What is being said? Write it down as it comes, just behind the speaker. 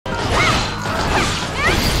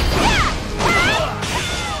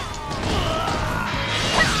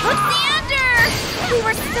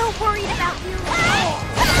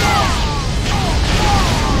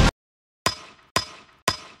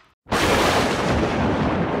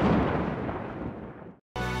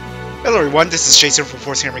Hello everyone, this is Jason from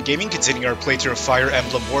Force Hammer Gaming, continuing our playthrough of Fire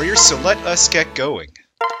Emblem Warriors, so let us get going.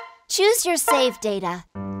 Choose your save data.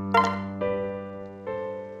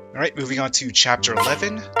 Alright, moving on to Chapter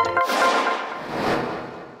 11.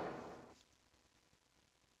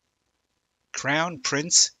 Crown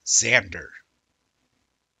Prince Xander.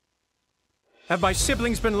 Have my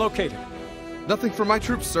siblings been located? Nothing for my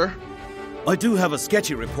troops, sir. I do have a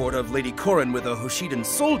sketchy report of Lady Corrin with a Hoshidan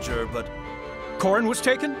soldier, but... Corrin was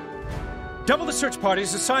taken? Double the search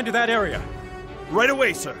parties assigned to that area. Right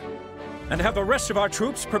away, sir. And have the rest of our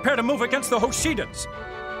troops prepare to move against the Hoshidans.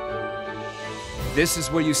 This is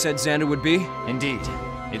where you said Xander would be? Indeed.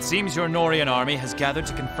 It seems your Norian army has gathered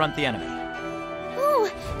to confront the enemy. Ooh,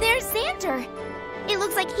 there's Xander. It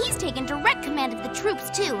looks like he's taken direct command of the troops,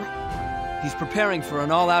 too. He's preparing for an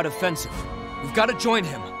all-out offensive. We've got to join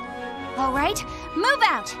him. All right, move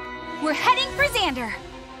out. We're heading for Xander.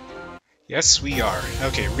 Yes, we are.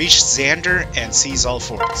 Okay, reach Xander and seize all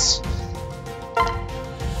forts.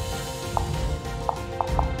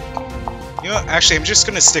 You know what, actually, I'm just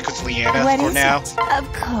gonna stick with Leanna for now. Of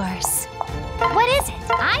course. What is it?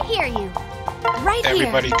 I hear you. Right here.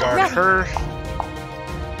 Everybody guard Ready. her.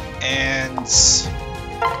 And...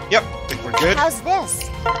 yep, I think we're good. How's this?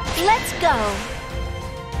 Let's go.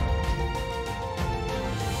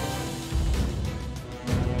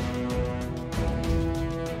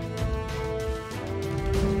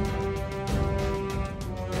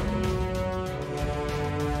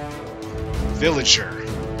 Villager.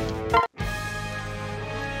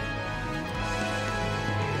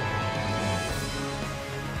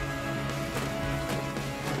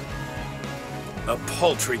 A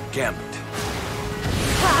paltry gambit.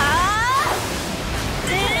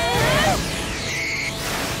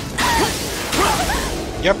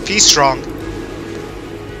 Yep, he's strong.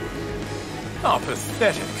 How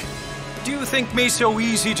pathetic. Do you think me so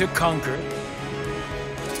easy to conquer?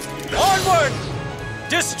 Onward!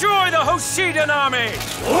 Destroy the Hoshidan army!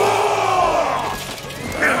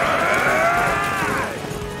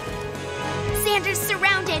 Xander's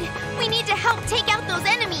surrounded. We need to help take out those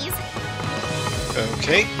enemies.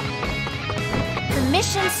 Okay. The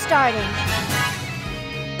mission's starting.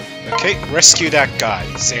 Okay, rescue that guy,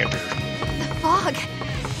 Xander. The fog.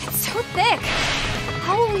 It's so thick.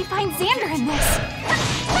 How will we find Xander in this?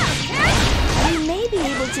 We may be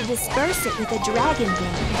able to disperse it with a dragon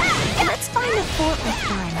blade. Let's find a fort with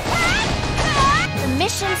fun. The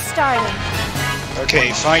mission's starting.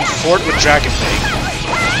 Okay, find fort with dragon blade.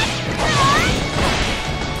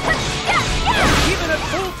 Even at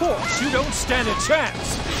full force, you don't stand a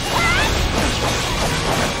chance.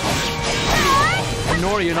 The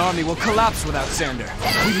Norian army will collapse without Xander.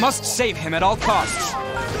 We must save him at all costs.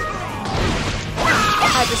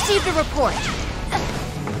 I've received a report.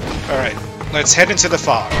 Alright, let's head into the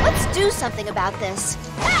fog. Let's do something about this.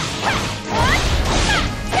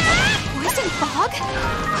 Poison fog?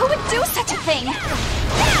 Who would do such a thing?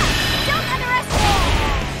 Don't underestimate!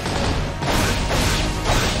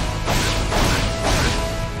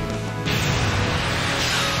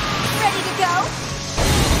 Ready to go?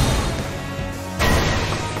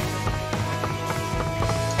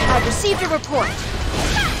 I've received a report.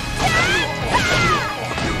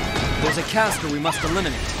 There's a caster we must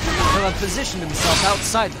eliminate. He'll have positioned himself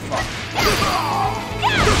outside the fog.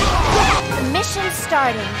 The mission's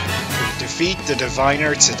starting. Defeat the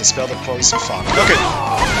diviner to dispel the poison fog. Okay.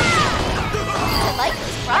 I like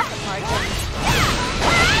those profit margins.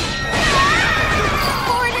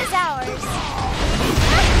 Fort is ours.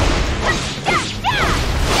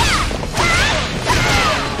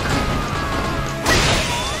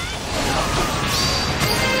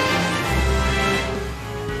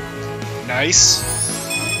 Nice.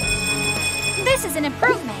 This is an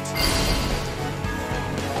improvement.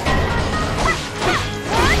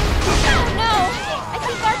 Oh no! I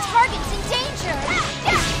think our target's in danger.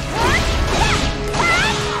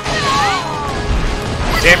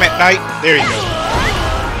 Damn it, Knight. There you go.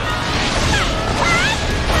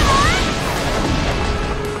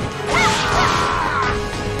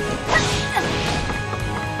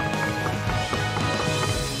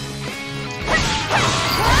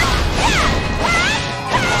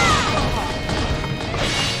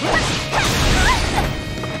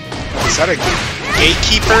 Is that a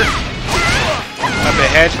gatekeeper up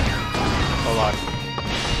ahead? Hold on.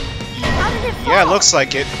 Yeah, it looks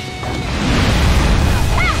like it.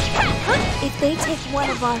 If they take one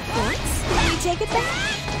of our forts, will we take it back?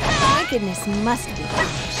 Wickedness must be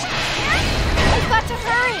punished. We've got to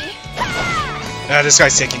hurry! This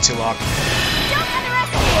guy's taking too long. Don't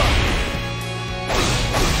underestimate!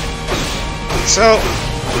 So,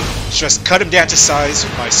 Just cut him down to size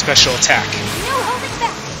with my special attack. No holding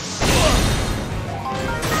back.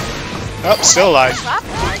 Oh, still alive. Profit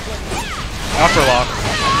margins. Not for long.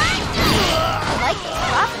 I like those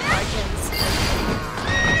profit margins.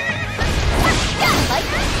 I like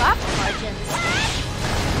those profit margins.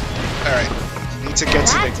 Alright. Need to get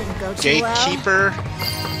to That didn't go the too well. gatekeeper.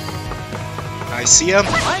 I see him.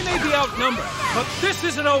 I may be outnumbered, but this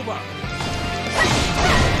isn't over.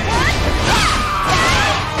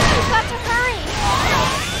 We've got to hurry.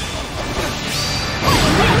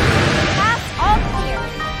 Pass all clear.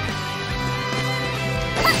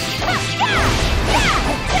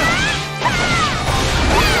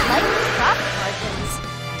 I like those profit margins.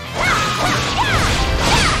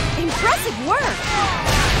 Impressive work.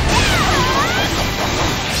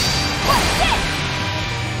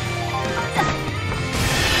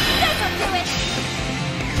 This'll do it.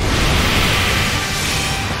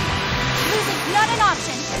 Losing's not an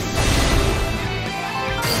option.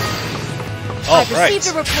 All I've right.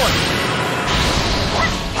 received a report.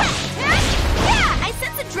 I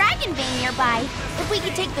sense a dragon vein nearby. If we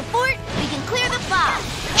can take the fort, we can clear the fog.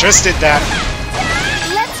 Just did that.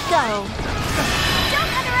 Let's go.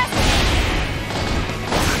 Don't underestimate.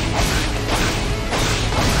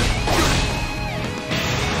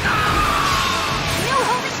 No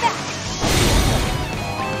holding back.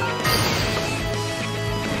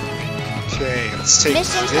 Okay, let's take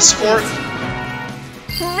Mission this complete.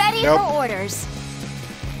 fort. Ready Nope. for orders.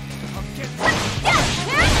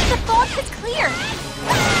 The fog is clear.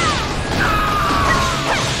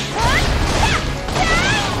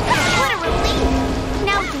 What a relief!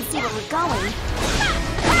 Now we can see where we're going.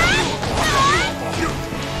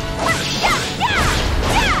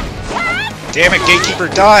 Damn it, gatekeeper,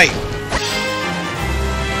 die!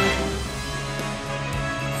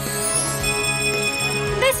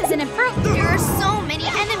 This isn't improved. There are so many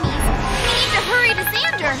enemies. We need to hurry to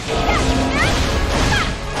Xander.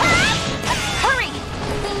 Hurry!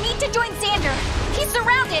 We need to join Xander. He's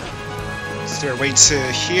surrounded. Is there a way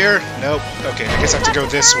to here? Nope. Okay, I guess I have to go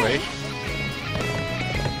this way.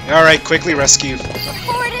 Alright, quickly rescue. The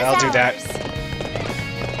fort is I'll do that. ours.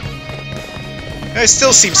 It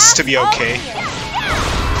still seems to be okay.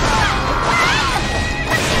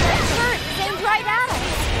 Turret is aimed right at us.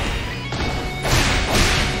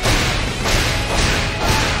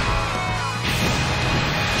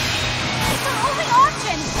 It's our only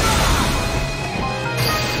option.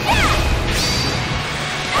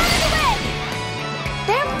 Out of the way!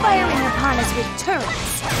 They're firing upon us with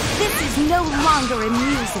turrets. This is no longer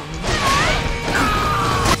amusing.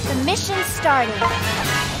 The mission's starting.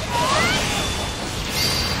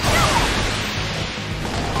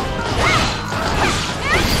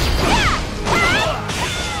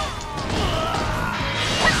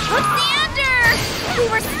 Xander! We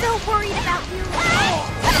were so worried about you.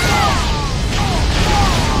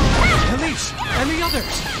 Elise, and the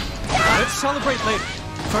others. Let's celebrate later.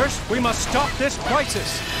 First, we must stop this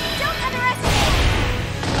crisis. Don't underestimate.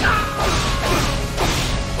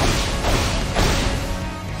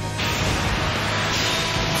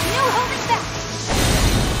 No holding back.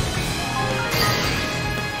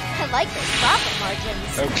 I like those profit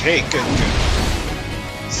margins. Okay, good, good.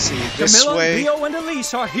 See, this Camilla, way. Leo, and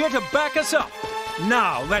Elise are here to back us up.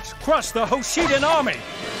 Now, let's crush the Hoshidan army.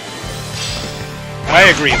 I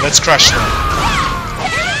agree, let's crush them.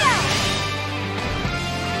 Here we go.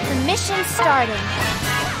 The mission's starting.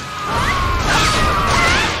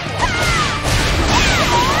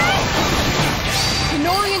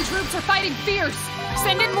 Norian troops are fighting fierce.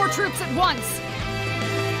 Send in more troops at once.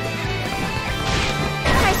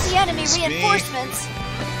 I see enemy It's me. reinforcements.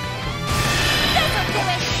 This'll do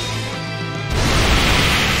it.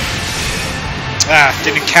 Ah,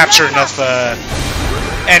 didn't capture enough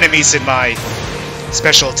enemies in my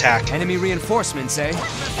special attack. Enemy reinforcements, eh?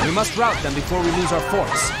 We must rout them before we lose our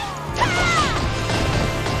force.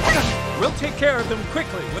 We'll take care of them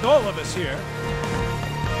quickly with all of us here.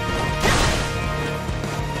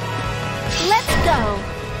 Let's go.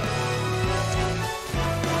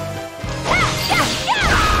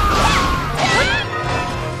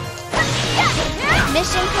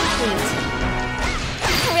 Mission complete.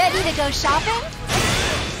 Ready to go shopping?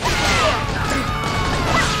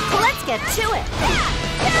 Let's get to it.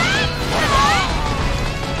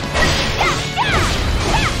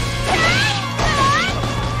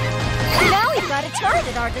 Now we've got a turret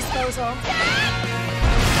at our disposal.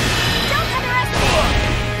 Don't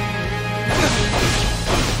underestimate.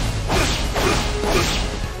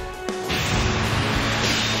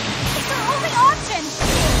 It's our only option.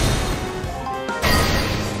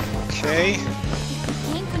 Okay. If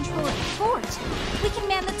we gain control of the fort, We can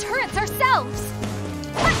man the turrets ourselves.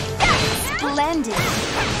 Splendid.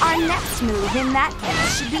 Our next move in that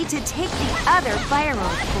case should be to take the other viral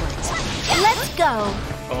port. Let's go.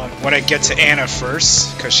 When I get to Anna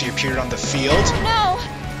first, because she appeared on the field. No,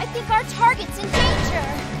 I think our target's in danger.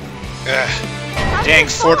 Dang,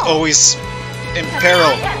 fort always in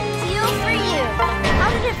peril. Deal for you. How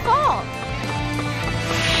did it fall?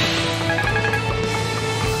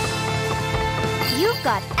 You've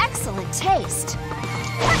got excellent taste.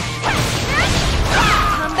 Come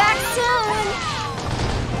back soon.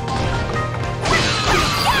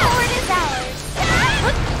 Fort is ours.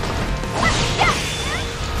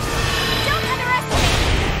 Don't underestimate.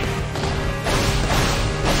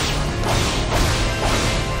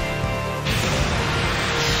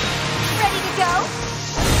 Ready to go?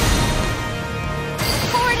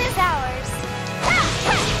 Fort is ours.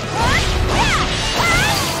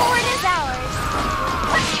 Fort is ours.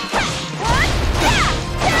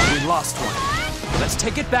 We lost one. Let's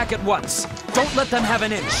take it back at once. Don't let them have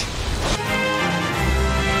an inch.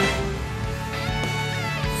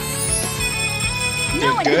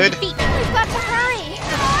 No one good? can beat. We've got to hurry.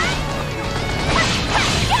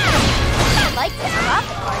 I like this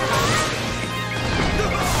rocket party.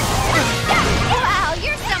 Wow,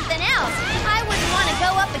 you're something else. I wouldn't want to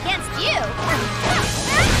go up against you.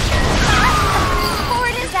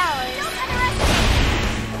 Fort is ours.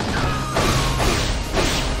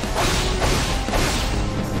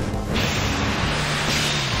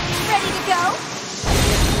 Ready to go?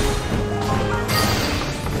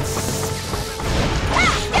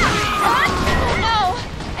 No!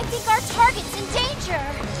 I think our target's in danger.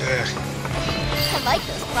 I like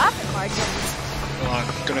those profit margins. I'm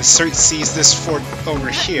gonna seize this fort over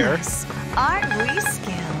here. Aren't we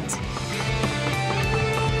skilled?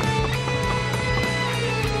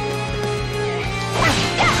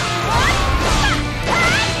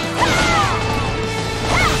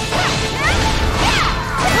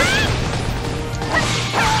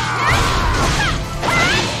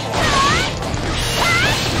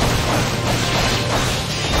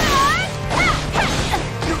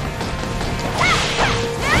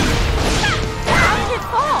 How did it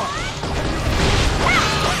fall?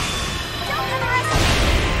 Don't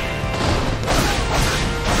underestimate.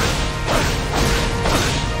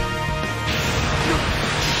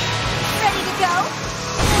 Ready to go?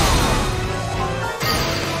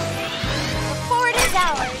 The fort is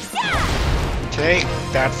ours. Okay,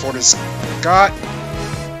 that fort is got.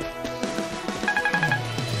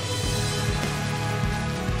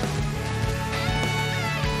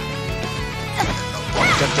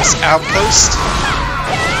 Get this outpost.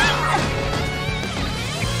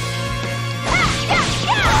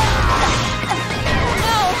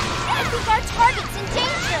 No! I think our target's in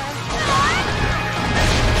danger.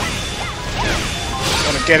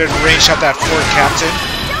 Gonna get in range of that fort, Captain.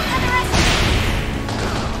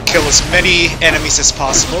 Kill as many enemies as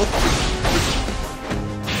possible. It's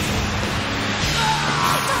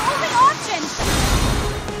our only option.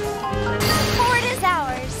 Fort is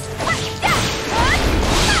ours.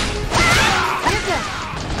 You're good.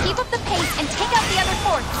 Keep up the pace and take out the other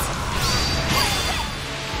forts.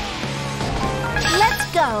 Let's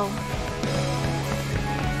go.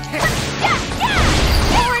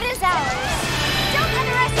 Fort is ours. Don't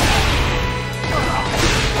underestimate.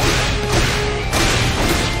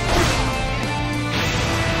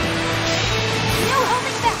 No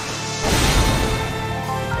holding back.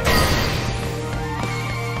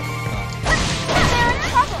 They're in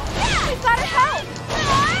trouble. We've got to help.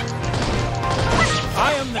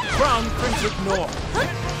 I am the Crown Prince of North.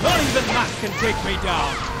 Not even that can take me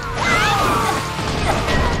down.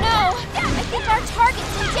 No, I think our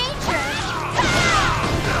target's in danger.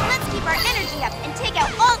 Let's keep our energy up and take out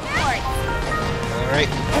all the forts. Alright.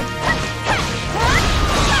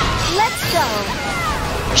 Let's go.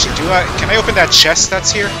 Actually, can I open that chest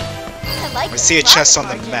that's here? I I see a chest on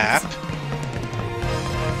the map.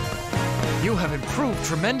 You have improved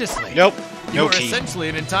tremendously. Nope, You no are key. essentially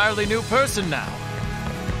an entirely new person now.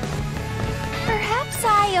 Perhaps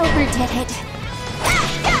I overdid it.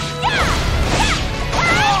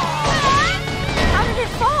 How did it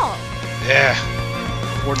fall? Yeah.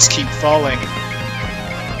 Forts keep falling.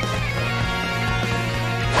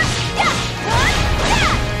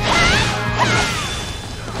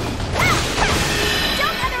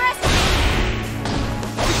 Don't underestimate.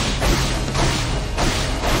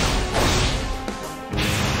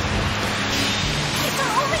 It's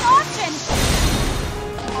our only option.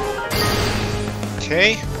 Okay.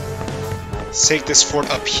 Let's take this fort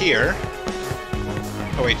up here.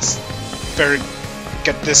 Oh wait, better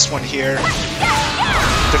get this one here.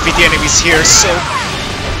 defeat the enemies here so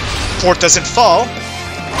fort doesn't fall.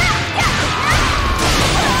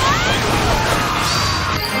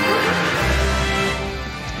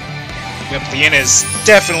 Yep, Leanna is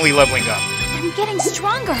definitely leveling up. I'm getting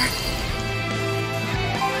stronger.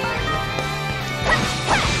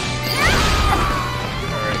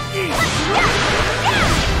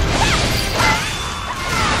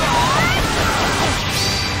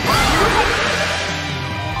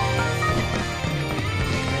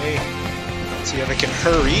 Okay, see if I can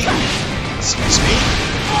hurry. Excuse me.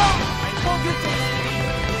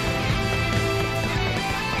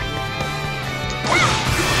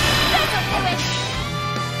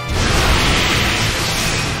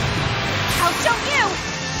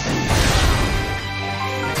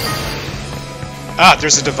 Ah,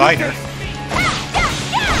 there's a diviner.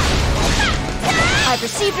 I've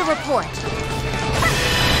received a report.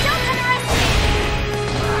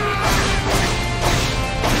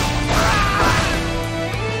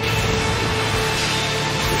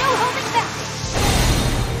 No holding back.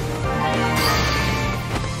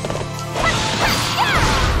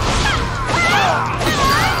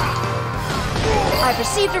 I've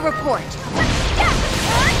received a report.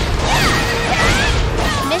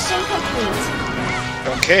 Mission complete.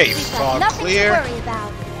 Okay, fog clear. Nothing to worry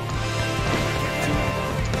about.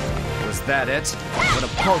 Was that it? What a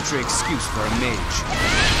paltry excuse for a mage.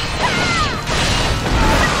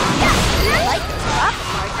 I like the profit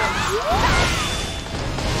margins.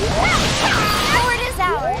 Forward is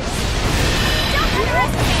ours. Don't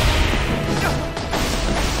underestimate it.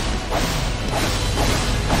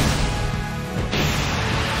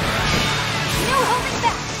 No holding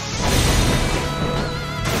back.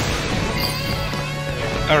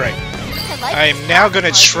 Alright. I am now going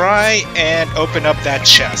to try and open up that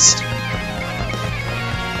chest.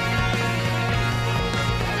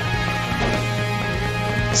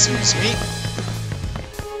 Excuse me.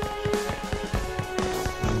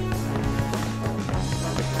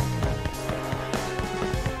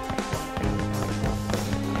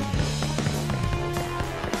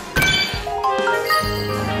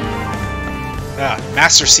 Ah,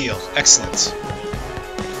 Master Seal. Excellent.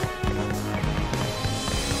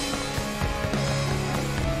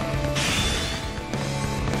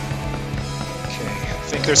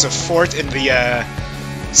 There's a fort in the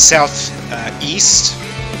southeast.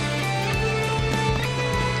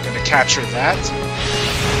 Gonna capture that.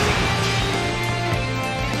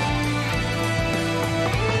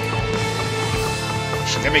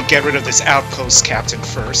 So let me get rid of this outpost captain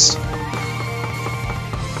first.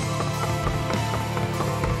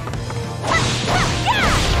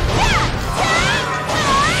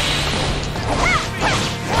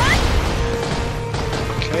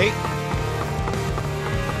 Okay.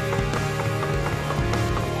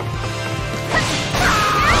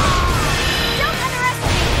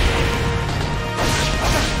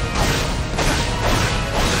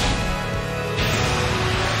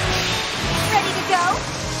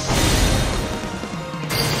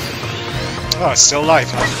 Oh, it's still alive,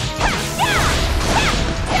 huh?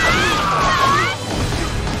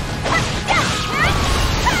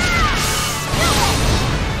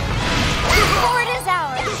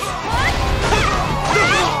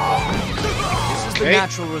 This is the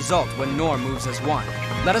natural result when Nor moves as one.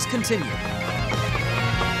 Let us continue.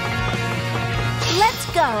 Let's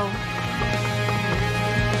go.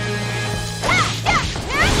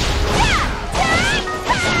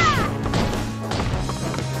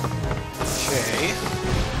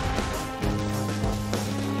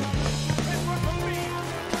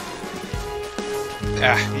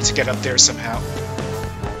 Ah, need to get up there somehow.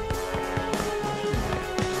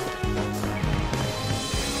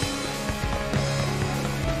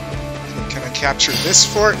 Can I capture this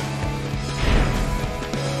fort?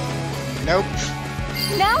 Nope.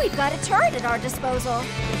 Now we've got a turret at our disposal.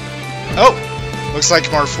 Oh! Looks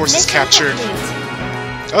like more forces captured.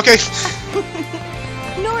 Okay.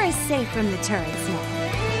 Nor is safe from the turrets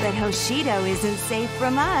now, but Hoshido isn't safe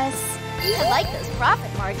from us. I like those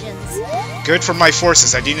profit margins. Good for my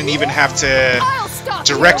forces. I didn't even have to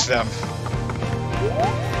direct them.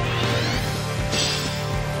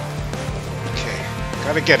 Okay,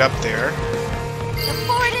 gotta get up there. The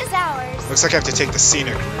fort is ours. Looks like I have to take the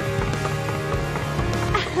scenic route.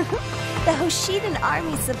 The Hoshidan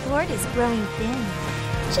army support is growing thin.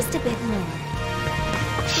 Just a bit more.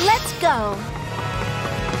 Let's go.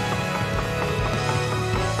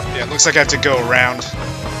 Yeah, it looks like I have to go around.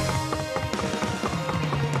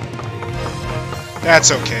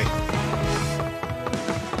 That's okay.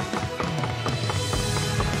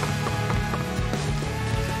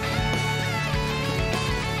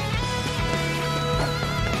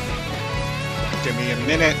 Give me a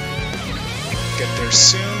minute. Get there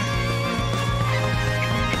soon.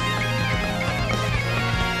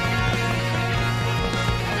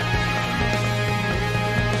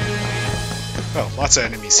 Oh, lots of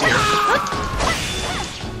enemies here.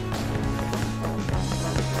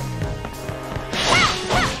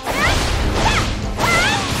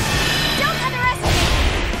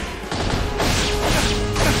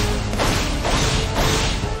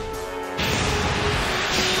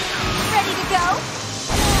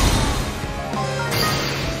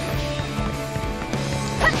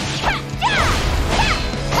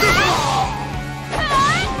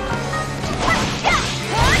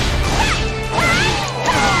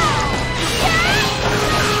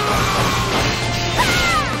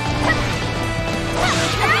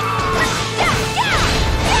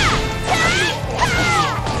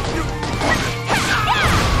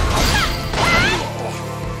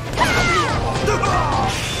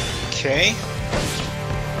 Okay.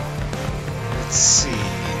 Let's see.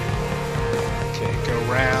 Okay, go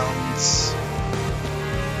round.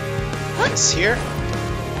 This here.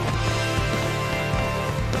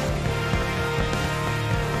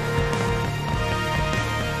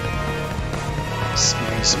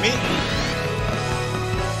 Excuse me.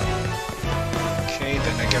 Okay,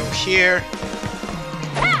 then I go here.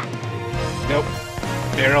 Nope.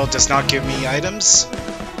 Barrel does not give me items.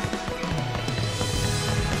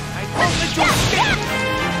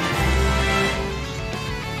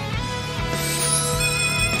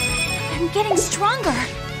 I'm getting stronger.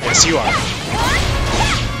 Yes, you are.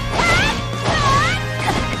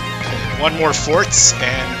 One more forts,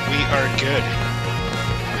 and we are good.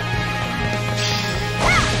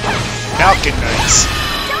 Falcon Knights.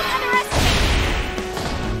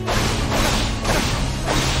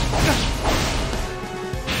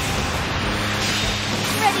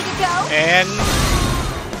 Ready to go? And...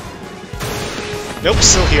 nope,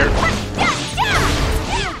 still here.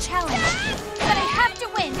 Real challenge, but I have to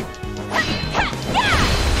win.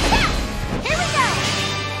 Here we go.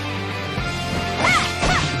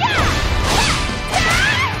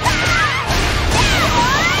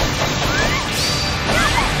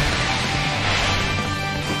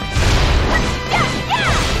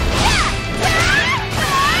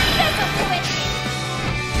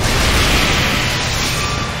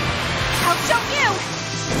 I'll show you.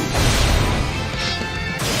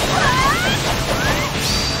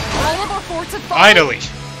 All of our forts have fallen. Finally.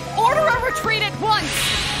 Order a retreat at once.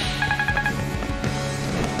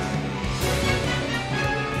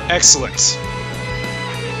 Excellent.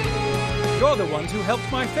 You're the ones who helped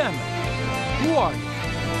my family. Who are you?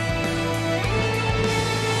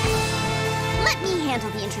 Let me handle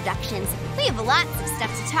the introductions. We have lots of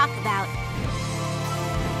stuff to talk about.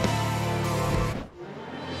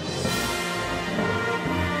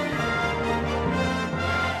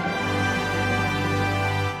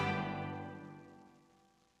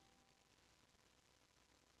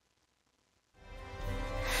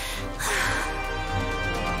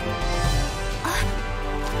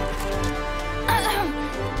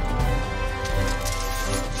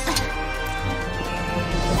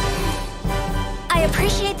 I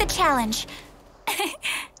appreciate the challenge.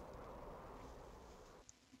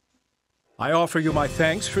 I offer you my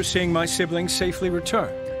thanks for seeing my siblings safely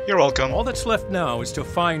return. You're welcome. All that's left now is to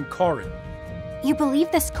find Korin. You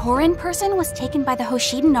believe this Korin person was taken by the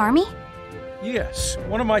Hoshidan army? Yes,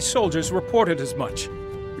 one of my soldiers reported as much.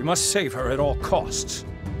 We must save her at all costs.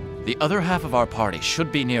 The other half of our party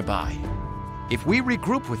should be nearby. If we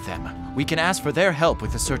regroup with them, we can ask for their help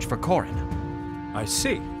with the search for Korin. I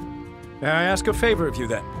see. May I ask a favor of you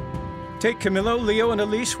then? Take Camillo, Leo, and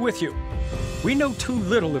Elise with you. We know too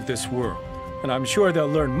little of this world, and I'm sure they'll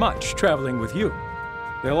learn much traveling with you.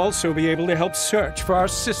 They'll also be able to help search for our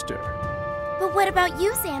sister. But what about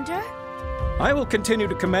you, Xander? I will continue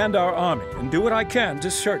to command our army and do what I can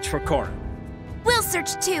to search for Korin. We'll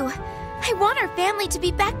search too. I want our family to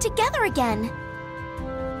be back together again.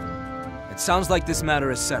 It sounds like this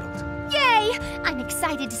matter is settled. Yay! I'm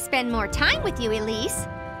excited to spend more time with you, Elise.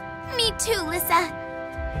 Me too, Lissa.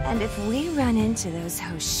 And if we run into those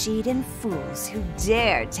Hoshidan fools who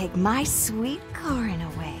dare take my sweet Korin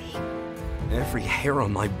away... Every hair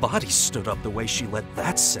on my body stood up the way she let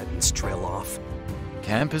that sentence trail off.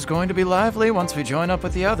 Camp is going to be lively once we join up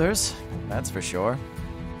with the others, that's for sure.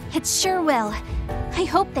 It sure will. I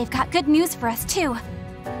hope they've got good news for us, too.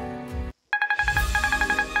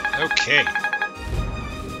 Okay.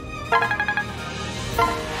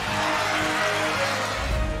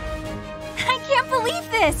 I can't believe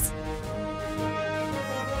this!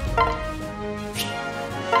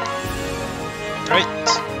 Right.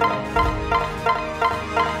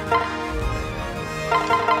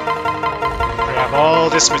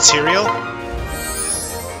 this material.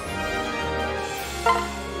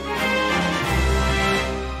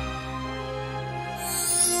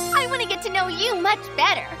 I want to get to know you much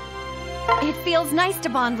better. It feels nice to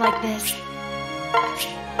bond like this.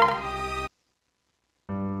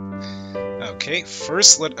 Okay,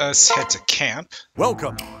 first let us head to camp.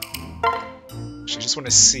 Welcome. I just want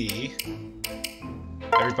to see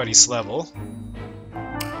everybody's level.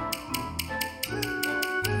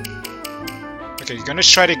 Okay, you're gonna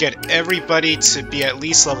try to get everybody to be at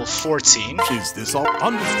least level 14. Is this all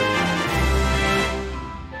understood?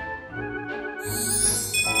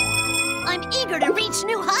 I'm eager to reach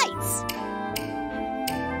new heights.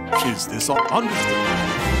 Is this all understood?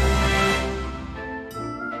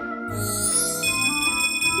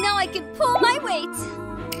 Now I can pull my weight.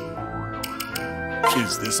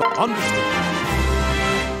 Is this all understood?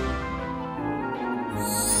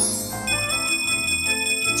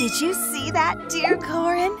 Did you see that, dear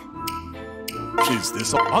Corin? Is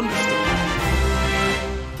this all understood?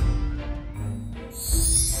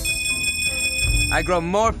 I grow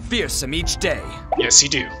more fearsome each day. Yes, you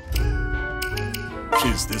do.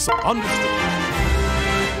 Is this all understood?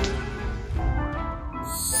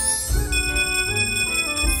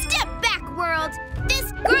 Step back, world.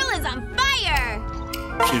 This girl is on fire.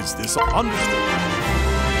 Is this all understood?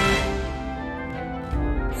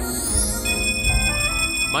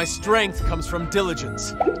 My strength comes from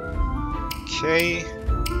diligence. Okay.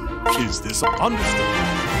 Is this all understood?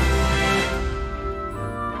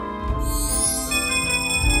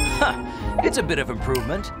 It's a bit of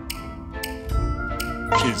improvement.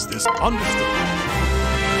 Is this understood?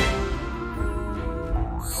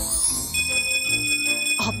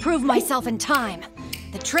 I'll prove myself in time.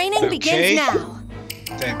 The training Okay. begins now.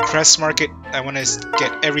 Then Crest Market, I want to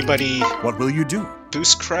get everybody What will you do?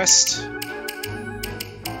 boost crest.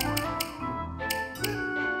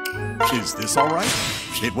 Is this all right?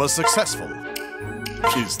 It was successful.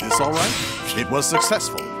 Is this all right? It was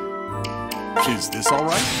successful. Is this all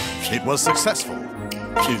right? It was successful.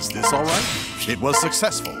 Is this all right? It was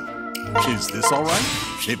successful. Is this all right?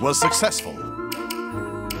 It was successful.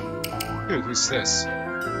 Ooh, who's this?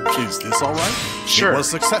 Is this all right? Sure. It was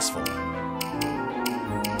successful.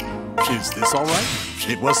 Is this all right?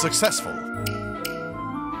 It was successful.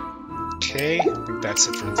 Okay, I think that's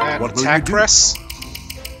it for that. What will Attack you do? press.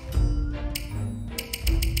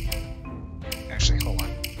 Actually, hold on.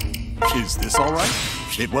 Is this all right?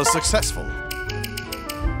 It was successful.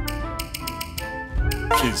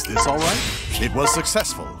 Is this all right? It was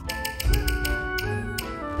successful.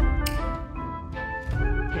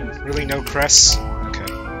 Really no crests? Okay.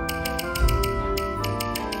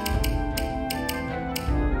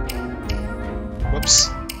 Whoops.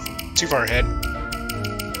 Too far ahead.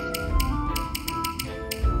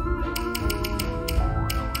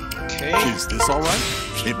 Okay. Is this all right?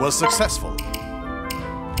 It was successful.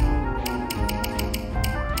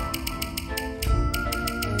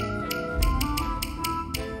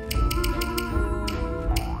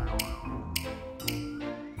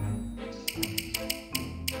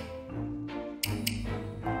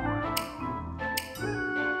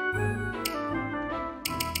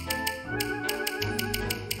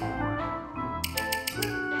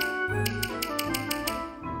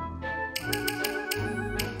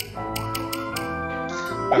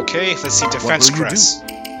 Okay, let's see defense will you crest.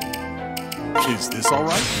 Is this all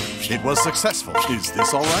right? It was successful. Is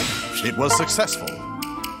this all right? It was successful.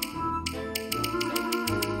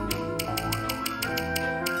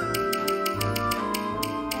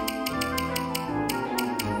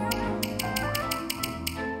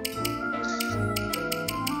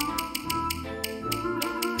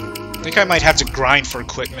 I think I might have to grind for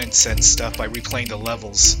equipment and stuff by replaying the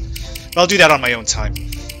levels. But I'll do that on my own time.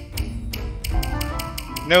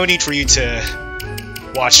 No need for you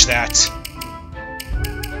to watch that.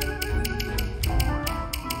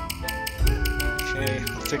 Okay,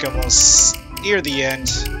 I think I'm almost near the end.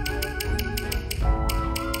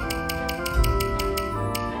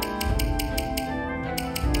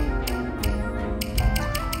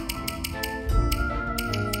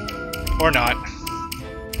 Or not.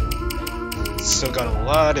 Still got a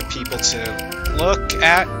lot of people to look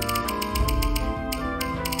at.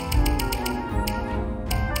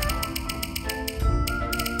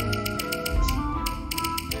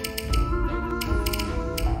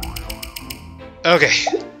 Okay,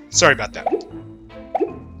 sorry about that.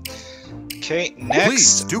 Okay, next,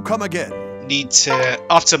 Please do come again. need to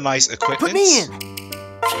optimize equipment. Put me in.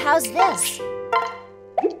 How's this?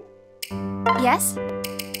 Yes?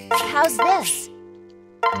 How's this?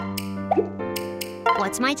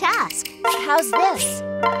 What's my task? How's this?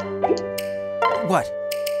 What?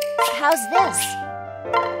 How's this?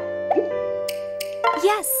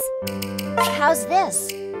 Yes. How's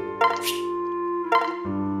this?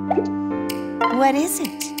 What is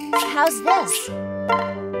it? How's this?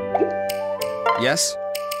 Yes?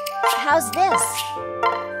 How's this?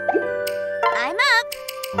 I'm up.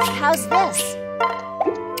 How's this?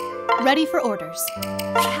 Ready for orders.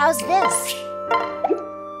 How's this?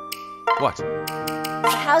 What?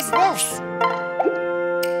 How's this?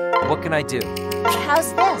 What can I do?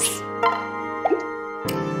 How's this?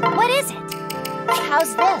 What is it?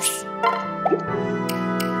 How's this?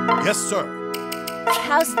 Yes, sir.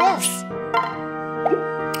 How's this?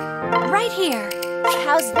 Right here.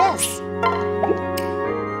 How's this?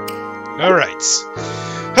 Alright.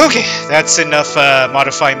 Okay, that's enough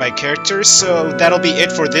modifying my characters, so that'll be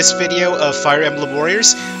it for this video of Fire Emblem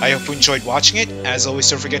Warriors. I hope you enjoyed watching it. As always,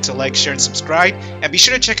 don't forget to like, share, and subscribe, and be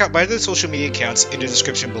sure to check out my other social media accounts in the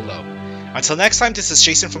description below. Until next time, this is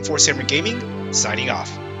Jason from Force Hammer Gaming, signing off.